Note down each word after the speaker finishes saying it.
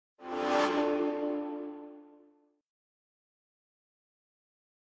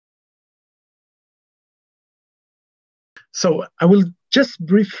So I will just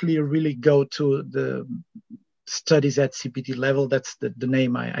briefly really go to the studies at CPT level. That's the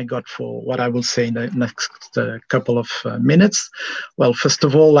name I got for what I will say in the next couple of minutes. Well, first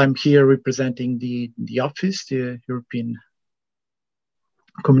of all, I'm here representing the office, the European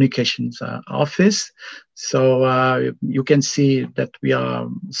Communications Office. So you can see that we are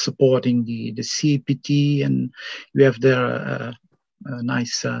supporting the CPT, and we have there a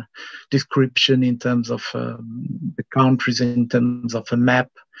nice description in terms of the countries, in terms of a map,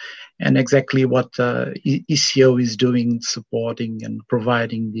 and exactly what ECO is doing, supporting and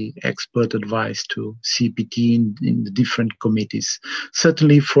providing the expert advice to CPT in the different committees.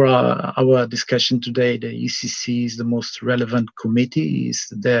 Certainly for our discussion today, the ECC is the most relevant committee, is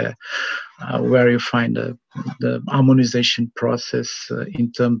there where you find the harmonization process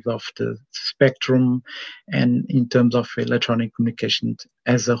in terms of the spectrum and in terms of electronic communication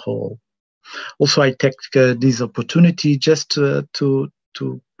as a whole. Also, I take this opportunity just to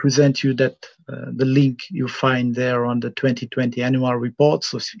present you that the link you find there on the 2020 annual report.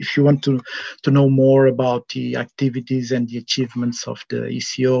 So if you want to know more about the activities and the achievements of the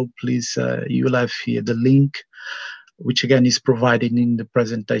ECO, please, you will have here the link, which again is provided in the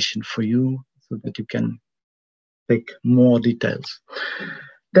presentation for you so that you can take more details.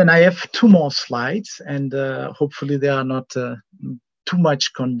 Then I have two more slides, and hopefully they are not too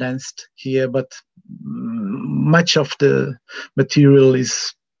much condensed here, but much of the material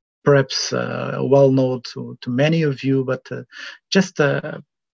is perhaps well known to many of you, but just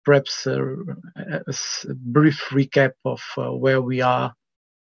perhaps a brief recap of where we are.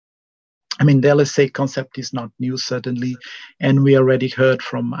 I mean, the LSA concept is not new, certainly, and we already heard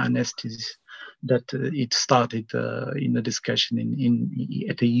from Anestis that it started in the discussion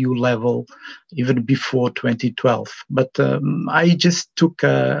at the EU level even before 2012. But I just took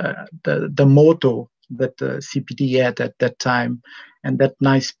the motto that CPT had at that time, and that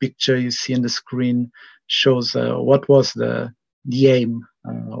nice picture you see on the screen shows what was the aim.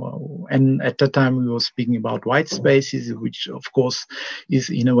 And at the time we were speaking about white spaces, which of course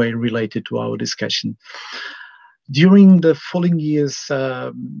is in a way related to our discussion. During the following years,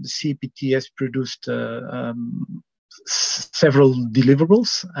 CPT has produced several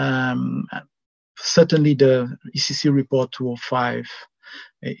deliverables. Certainly the ECC report 205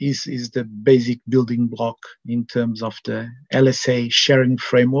 is the basic building block in terms of the LSA sharing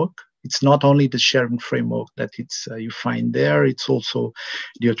framework. It's not only the sharing framework that you find there, it's also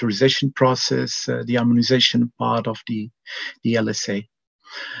the authorization process, the harmonization part of the LSA.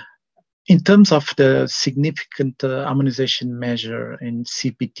 In terms of the significant harmonization measure in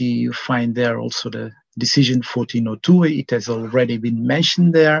CPT, you find there also the decision 1402. It has already been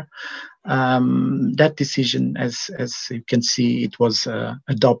mentioned there. That decision, as you can see, it was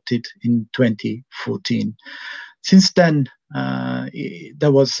adopted in 2014. Since then,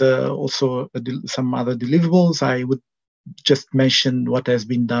 there was also some other deliverables. I would just mention what has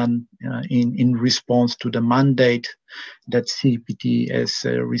been done in response to the mandate that CPT has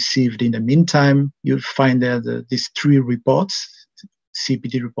received in the meantime. You'll find there these three reports,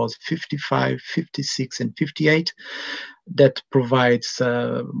 CPT reports 55, 56, and 58, that provides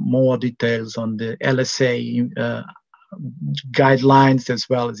more details on the LSA guidelines as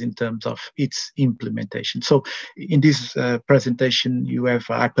well as in terms of its implementation. So in this presentation, you have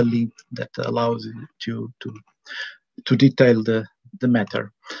a hyperlink that allows you to detail the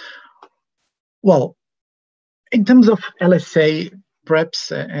matter. Well, in terms of LSA,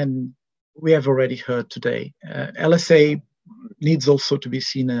 perhaps, and we have already heard today, LSA needs also to be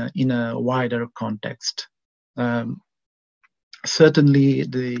seen in a wider context. Certainly,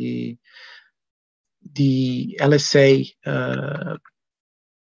 the LSA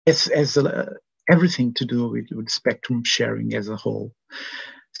has everything to do with spectrum sharing as a whole.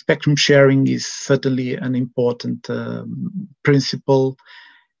 Spectrum sharing is certainly an important principle,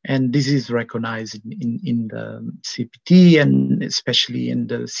 and this is recognized in the CPT and especially in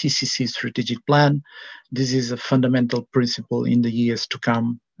the CCC strategic plan. This is a fundamental principle in the years to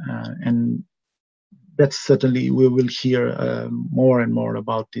come, and that's certainly we will hear more and more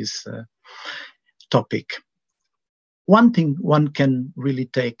about this topic. One thing one can really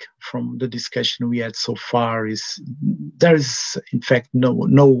take from the discussion we had so far is there is, in fact, no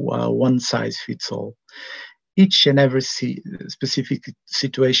one size fits all. Each and every specific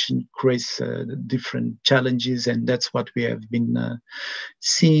situation creates different challenges, and that's what we have been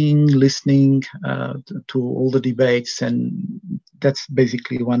seeing, listening to all the debates, and that's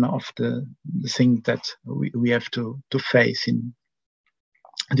basically one of the things that we have to face in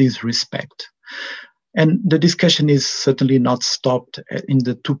this respect. And the discussion is certainly not stopped in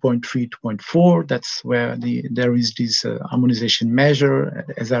the 2.3, 2.4. That's where there is this harmonization measure,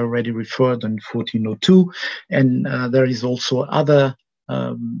 as I already referred on 1402. And there is also other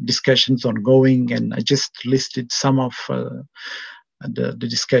discussions ongoing. And I just listed some of the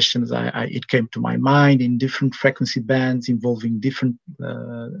discussions it came to my mind in different frequency bands involving different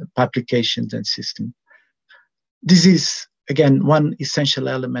applications and systems. This is, again, one essential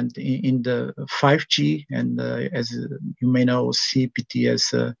element in the 5G, and as you may know, CPT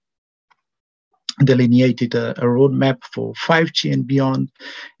has delineated a roadmap for 5G and beyond,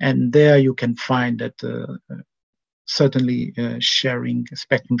 and there you can find that certainly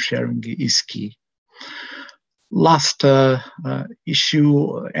spectrum sharing is key. Last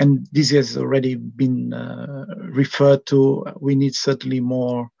issue, and this has already been referred to, we need certainly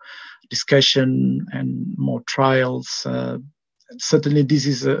more discussion and more trials. Certainly this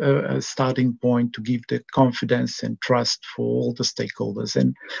is a starting point to give the confidence and trust for all the stakeholders.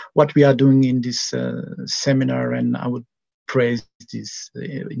 And what we are doing in this seminar, and I would praise this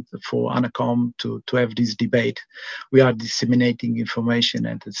for ANACOM to have this debate. We are disseminating information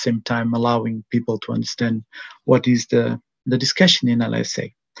and at the same time allowing people to understand what is the discussion in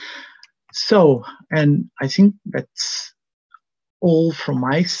LSA. So, and I think that's all from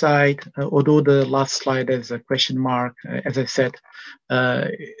my side, although the last slide has a question mark. As I said,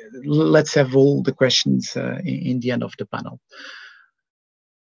 let's have all the questions in the end of the panel.